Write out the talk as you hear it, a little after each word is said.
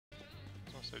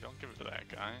Actually, don't give it to that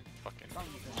guy. Fucking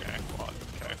jackwad.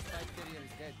 Okay.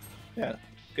 Yeah,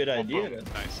 good idea. Boom.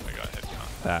 Nice, I got hit down.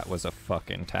 That was a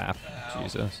fucking tap. Ow.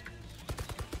 Jesus.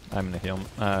 I'm gonna heal.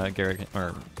 Garrett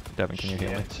or Devin, can you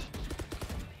heal me?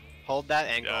 Hold that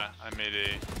angle. Yeah, I made a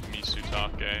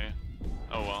Misutake.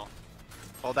 Oh well.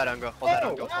 Hold that angle. Hold that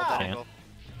angle. Hold that Can't. angle.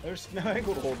 There's no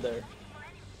angle to hold there.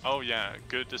 Oh yeah,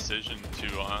 good decision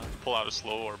to pull out a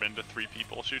slow orb into 3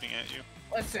 people shooting at you.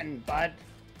 Listen, bud.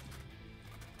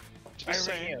 Just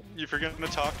saying, you forget to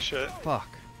talk shit. Fuck.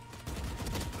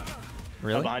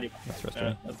 Really? Behind you. That's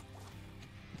frustrating.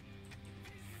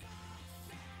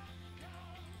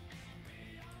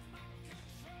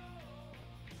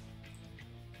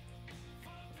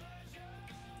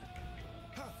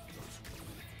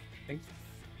 Thanks.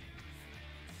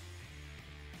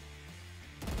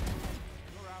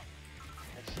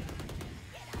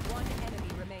 One enemy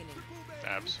remaining.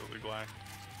 Absolutely black.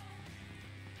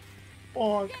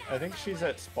 Bonk. I think she's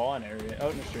at spawn area.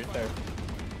 Out in the street there.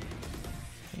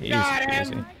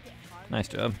 Easy. Nice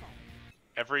job.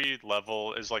 Every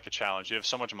level is like a challenge. You have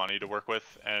so much money to work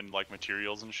with and like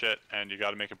materials and shit, and you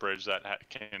got to make a bridge that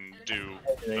can do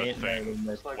the thing,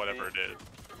 whatever it is.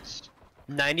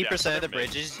 90% of the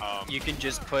bridges, you can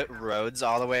just put roads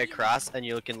all the way across, and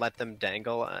you can let them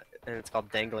dangle, and it's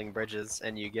called dangling bridges,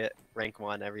 and you get rank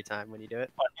 1 every time when you do it.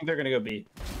 I think they're gonna go B.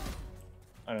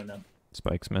 I don't know.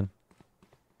 Spikes, man.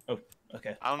 Oh,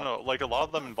 okay. I don't know. Like a lot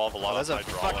of them involve a lot of That's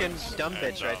a fucking dumb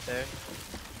bitch right there.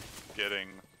 Getting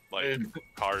like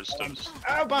cars to just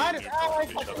behind us! Oh, I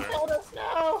each fucking other. killed us!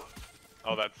 No!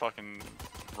 Oh, that fucking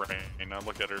Raina.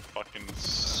 Look at her fucking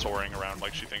soaring around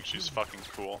like she thinks she's fucking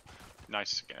cool.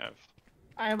 Nice scav.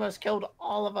 I almost killed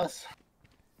all of us.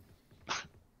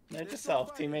 Note to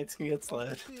self, teammates can get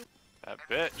slowed. That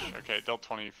bitch. Okay, dealt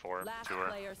 24 Last to her.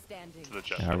 player standing. To the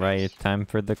jet. Alright, time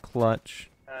for the clutch.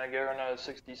 Garona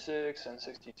 66 and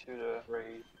 62 to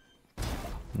raid.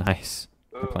 Nice.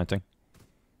 Ooh. Planting.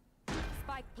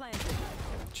 Spike planted.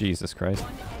 Jesus Christ.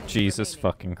 One enemy Jesus remaining.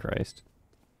 fucking Christ.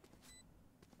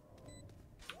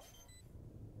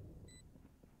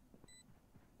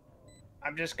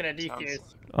 I'm just gonna defuse.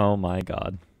 Oh my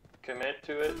god. Commit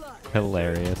to it.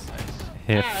 Hilarious.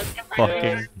 Hit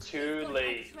fucking... Too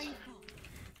late.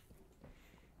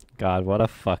 God, what a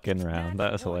fucking round.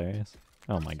 That was hilarious.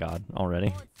 Oh my god,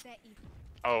 already.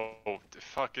 Oh,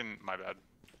 fucking my bad.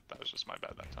 That was just my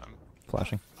bad that time.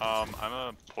 Flashing. I'm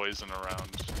a poison around.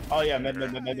 Oh yeah, mid.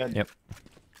 Yep.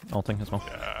 Ulting as well.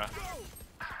 Yeah.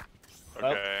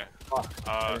 Okay.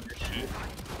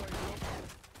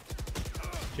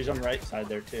 She's on the right side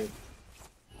there too.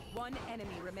 One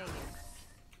enemy remaining.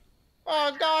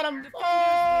 Oh, got him!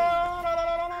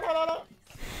 Oh!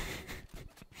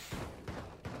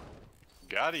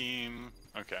 Got him.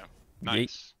 Okay.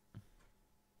 Nice.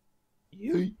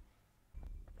 Yeet.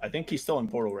 I think he's still in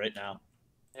portal right now.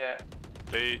 Yeah.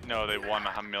 They won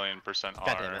 1,000,000% God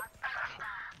damn R. it.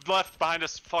 Left behind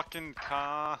us, fucking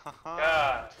God,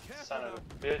 son of a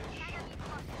bitch.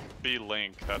 B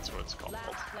Link, that's what it's called.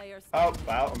 Last player Oh, standing.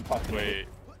 wow, I'm fucking. Wait,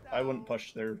 I wouldn't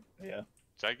push there. Yeah.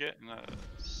 did I get in a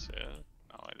sit?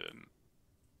 No, I didn't.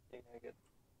 I think I get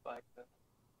like that.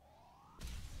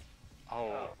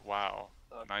 Oh, wow.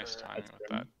 Sucker. Nice timing That's with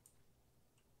grim. that.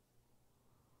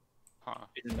 Huh.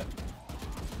 Isn't it?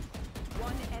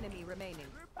 One enemy remaining.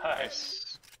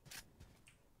 Nice.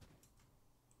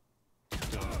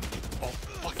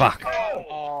 Fuck.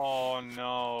 Oh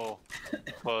no.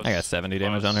 Close. I got 70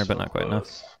 damage on her, but not quite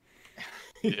enough.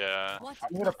 Yeah.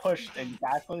 I'm gonna push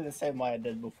exactly the same way I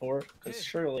did before, because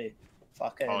surely,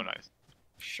 fucking. Oh, nice.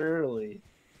 Surely.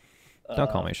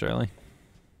 Don't call me Shirley.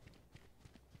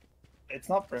 It's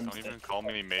not Don't Brimstone. even call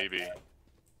me maybe.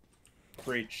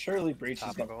 Breach. Surely Breach is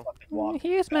gonna Topical. fucking walk.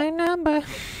 Here's my number.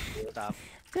 Stop.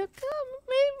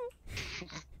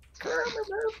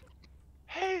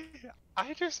 Hey,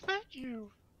 I just met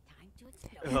you.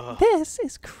 Ugh, This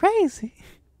is crazy.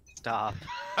 stop.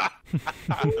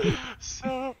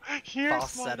 So here's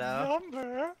Falsetto. my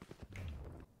number.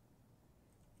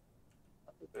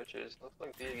 Bitches, looks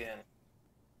like B again.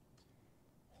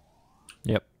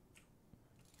 Yep.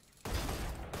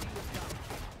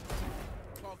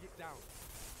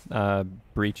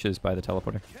 Breach is by the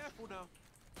teleporter.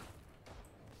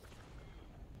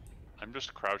 I'm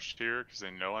just crouched here because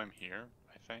they know I'm here,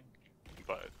 I think,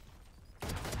 but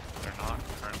they're not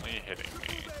currently hitting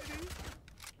me.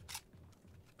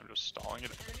 I'm just stalling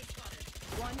it.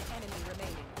 One enemy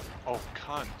remaining. Oh,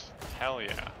 cunt. Hell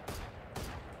yeah.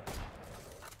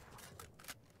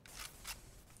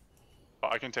 Oh,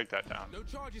 I can take that down. No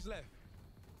charges left.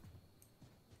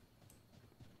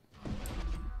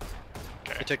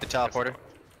 Okay. You took the teleporter.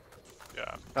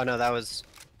 Yeah. Oh no, that was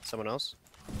someone else.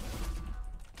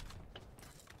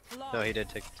 No, he did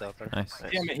take the teleport. Nice.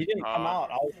 Damn it, he didn't come out.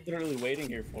 I was literally waiting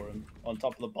here for him on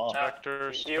top of the bomb.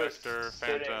 Spectre, He was Spectre,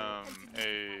 sitting- Phantom,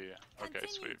 A. Okay,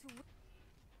 sweet.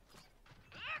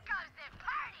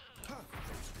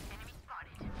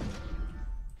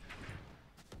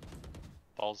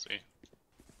 Ballsy.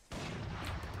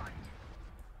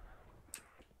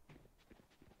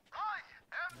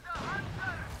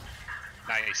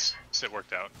 Nice. It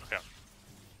worked out. Okay.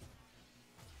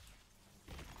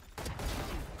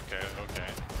 Okay.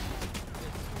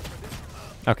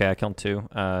 Okay, I killed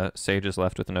 2. Sage is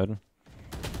left with an Odin.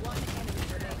 One enemy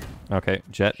remaining. Okay,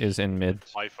 Jet is in mid.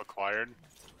 Life acquired.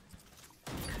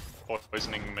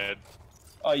 Poisoning mid.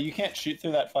 Oh, you can't shoot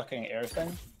through that fucking air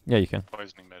thing? Yeah, you can.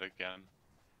 Poisoning mid again.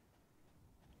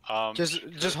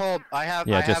 Just hold. I have.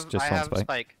 Yeah, I just have, I hold have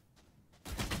spike.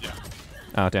 Yeah.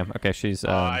 Oh damn. Okay, she's.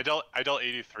 I dealt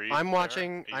 83. I'm there,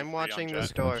 watching. 83 I'm on watching Jet.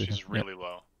 this door. She's really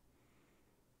low.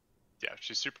 Yeah,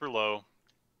 she's super low.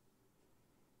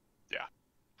 Yeah.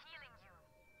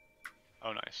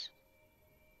 Oh, nice.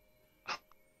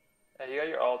 Hey, you got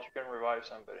your ult, you can revive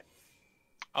somebody.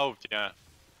 Oh, yeah.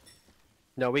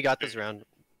 No, we got this round.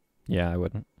 Yeah, I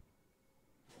wouldn't.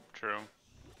 True.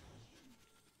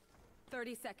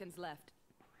 30 seconds left.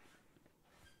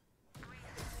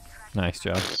 Nice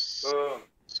job. Boom.